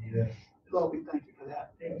 Amen. Yes. Lord, we thank you for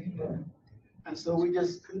that. Thank you. And so we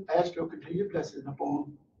just ask your continued blessing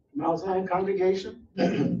upon Mount Zion congregation,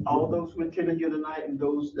 all those who attended you tonight and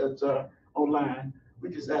those that are online. We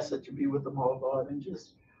just ask that you be with them all, Lord, and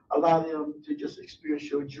just allow them to just experience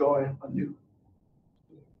your joy anew.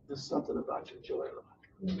 There's something about your joy, Lord.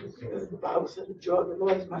 The Bible said the joy of the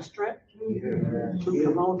Lord is my strength. It took me a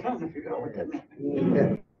long time to figure out what that meant.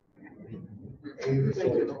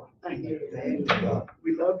 Thank you, Lord. Thank you.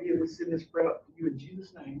 We love you and we send this prayer to you in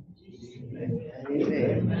Jesus' name.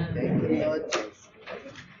 Amen. Thank you, Lord.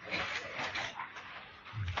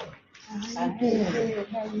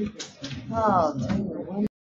 Oh,